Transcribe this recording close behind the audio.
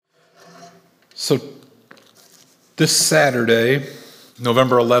So this Saturday,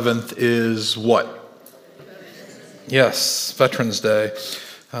 November 11th, is what? Yes, Veterans Day.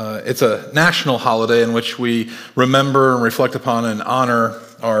 It's a national holiday in which we remember and reflect upon and honor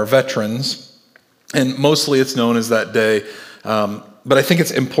our veterans. And mostly it's known as that day. But I think it's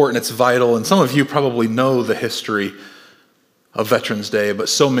important, it's vital, and some of you probably know the history of Veterans Day, but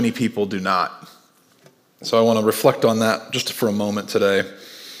so many people do not. So I want to reflect on that just for a moment today.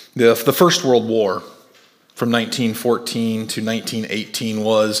 The First World War from 1914 to 1918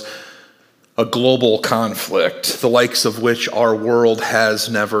 was a global conflict, the likes of which our world has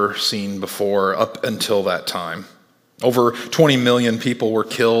never seen before up until that time. Over 20 million people were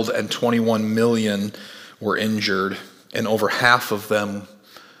killed and 21 million were injured, and over half of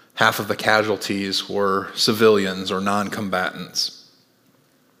the casualties were civilians or non-combatants.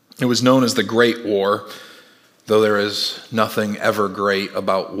 It was known as the Great War, though there is nothing ever great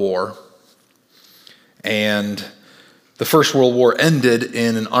about war. And the First World War ended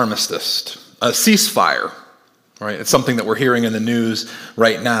in an armistice, a ceasefire, right? It's something that we're hearing in the news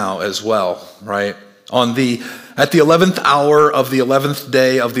right now as well, right? At the 11th hour of the 11th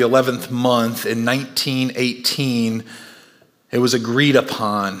day of the 11th month in 1918, it was agreed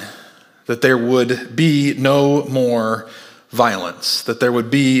upon that there would be no more violence, that there would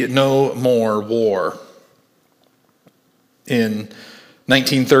be no more war. In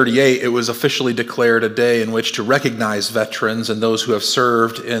 1938, it was officially declared a day in which to recognize veterans and those who have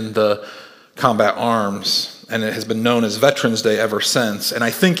served in the combat arms, and it has been known as Veterans Day ever since. And I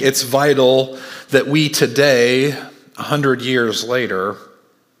think it's vital that we today, 100 years later,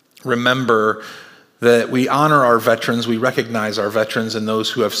 remember that we honor our veterans, we recognize our veterans and those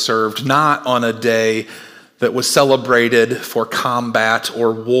who have served, not on a day that was celebrated for combat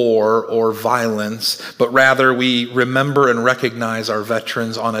or war or violence, but rather we remember and recognize our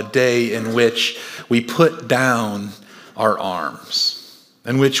veterans on a day in which we put down our arms,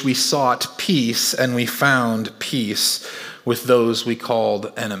 in which we sought peace and we found peace with those we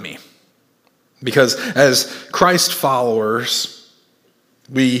called enemy. Because as Christ followers,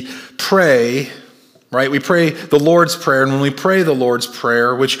 we pray, right? We pray the Lord's Prayer, and when we pray the Lord's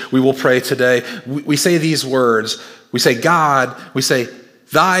Prayer, which we will pray today, we say these words. We say, God, we say,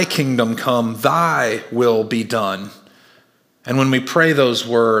 thy kingdom come, thy will be done. And when we pray those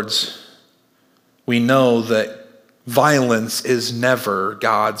words, we know that violence is never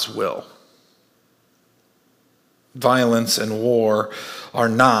God's will. Violence and war are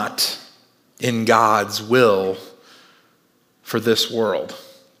not in God's will for this world.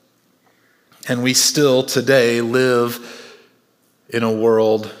 And we still today live in a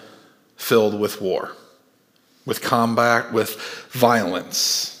world filled with war, with combat, with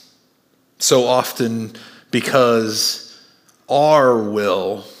violence. So often because our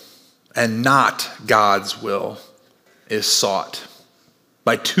will and not God's will is sought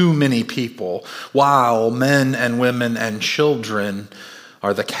by too many people, while men and women and children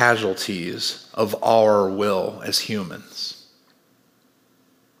are the casualties of our will as humans.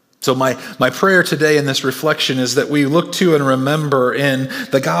 So my prayer today in this reflection is that we look to and remember in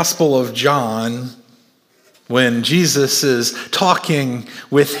the Gospel of John when Jesus is talking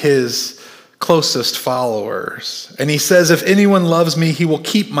with his closest followers. And he says, if anyone loves me, he will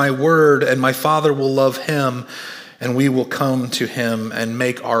keep my word, and my Father will love him, and we will come to him and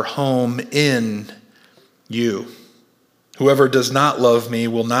make our home in you. Whoever does not love me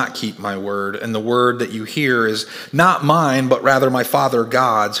will not keep my word, and the word that you hear is not mine, but rather my Father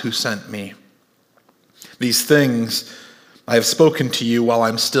God's who sent me. These things I have spoken to you while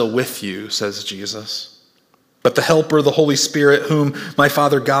I'm still with you, says Jesus. But the Helper, the Holy Spirit, whom my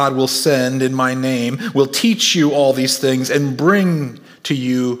Father God will send in my name, will teach you all these things and bring to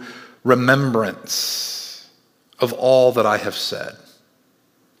you remembrance of all that I have said.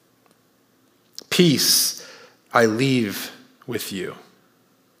 Peace I leave with you.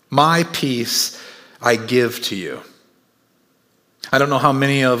 My peace I give to you. I don't know how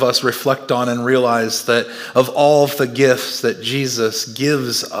many of us reflect on and realize that of all of the gifts that Jesus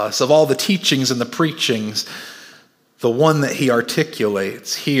gives us, of all the teachings and the preachings, the one that he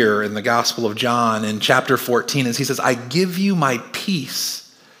articulates here in the Gospel of John in chapter 14 is he says, I give you my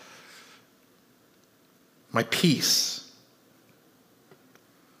peace. My peace.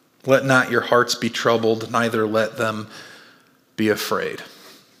 Let not your hearts be troubled, neither let them be afraid.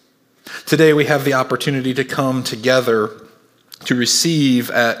 Today we have the opportunity to come together to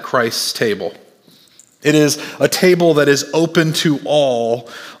receive at Christ's table. It is a table that is open to all,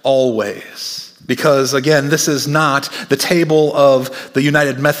 always. Because, again, this is not the table of the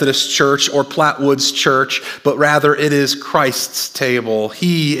United Methodist Church or Plattwoods Church, but rather it is Christ's table.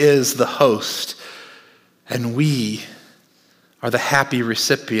 He is the host, and we are the happy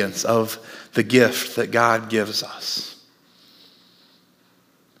recipients of the gift that God gives us.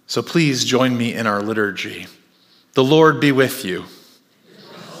 So please join me in our liturgy. The Lord be with you.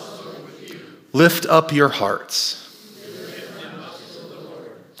 Lift up your hearts.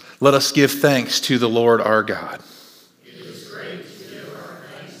 Let us give thanks to the Lord our God.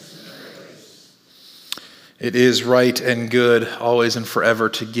 It is right and good, always and forever,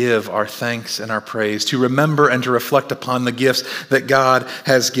 to give our thanks and our praise, to remember and to reflect upon the gifts that God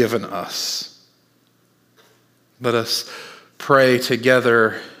has given us. Let us pray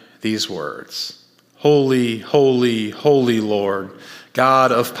together these words. Holy, holy, holy Lord,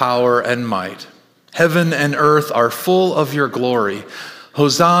 God of power and might, heaven and earth are full of your glory.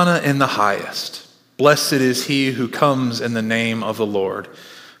 Hosanna in the highest. Blessed is he who comes in the name of the Lord.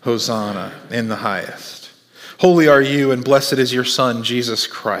 Hosanna in the highest. Holy are you, and blessed is your Son, Jesus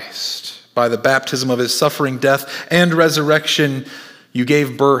Christ. By the baptism of his suffering, death, and resurrection, you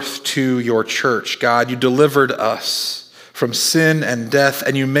gave birth to your church. God, you delivered us from sin and death,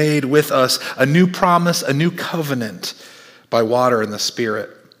 and you made with us a new promise, a new covenant by water and the Spirit.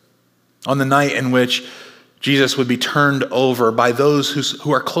 On the night in which Jesus would be turned over by those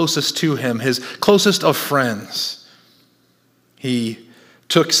who are closest to him, his closest of friends, he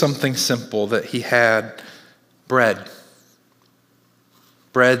took something simple that he had, bread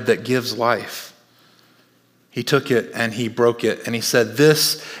that gives life. He took it and he broke it, and he said,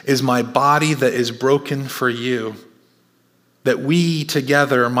 "This is my body that is broken for you, that we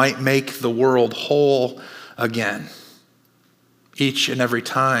together might make the world whole again. Each and every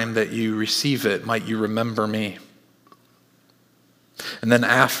time that you receive it, might you remember me." And then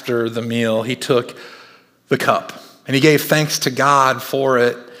after the meal, he took the cup and he gave thanks to God for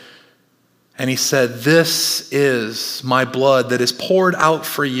it. And he said, "This is my blood that is poured out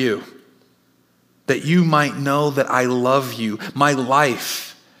for you, that you might know that I love you, my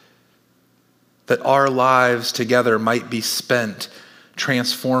life, that our lives together might be spent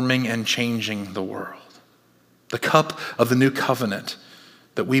transforming and changing the world." The cup of the new covenant,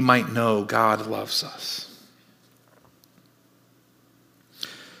 that we might know God loves us.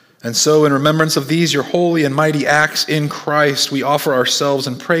 And so, in remembrance of these, your holy and mighty acts in Christ, we offer ourselves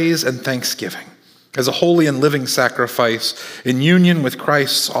in praise and thanksgiving as a holy and living sacrifice in union with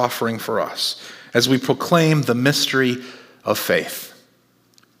Christ's offering for us, as we proclaim the mystery of faith.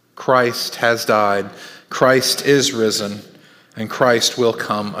 Christ has died, Christ is risen, and Christ will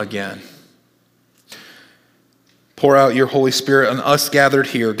come again. Pour out your Holy Spirit on us gathered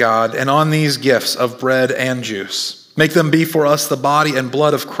here, God, and on these gifts of bread and juice. Make them be for us the body and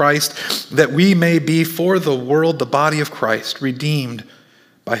blood of Christ, that we may be for the world the body of Christ, redeemed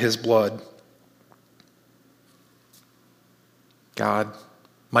by his blood. God,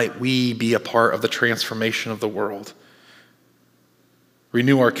 might we be a part of the transformation of the world.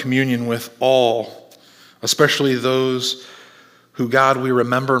 Renew our communion with all, especially those who, God, we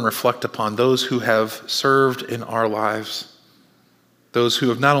remember and reflect upon, those who have served in our lives, those who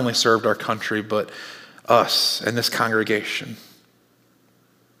have not only served our country, but us and this congregation.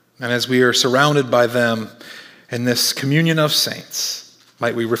 And as we are surrounded by them in this communion of saints,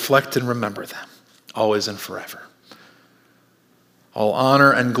 might we reflect and remember them, always and forever. All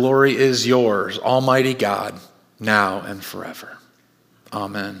honor and glory is yours, Almighty God, now and forever.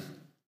 Amen.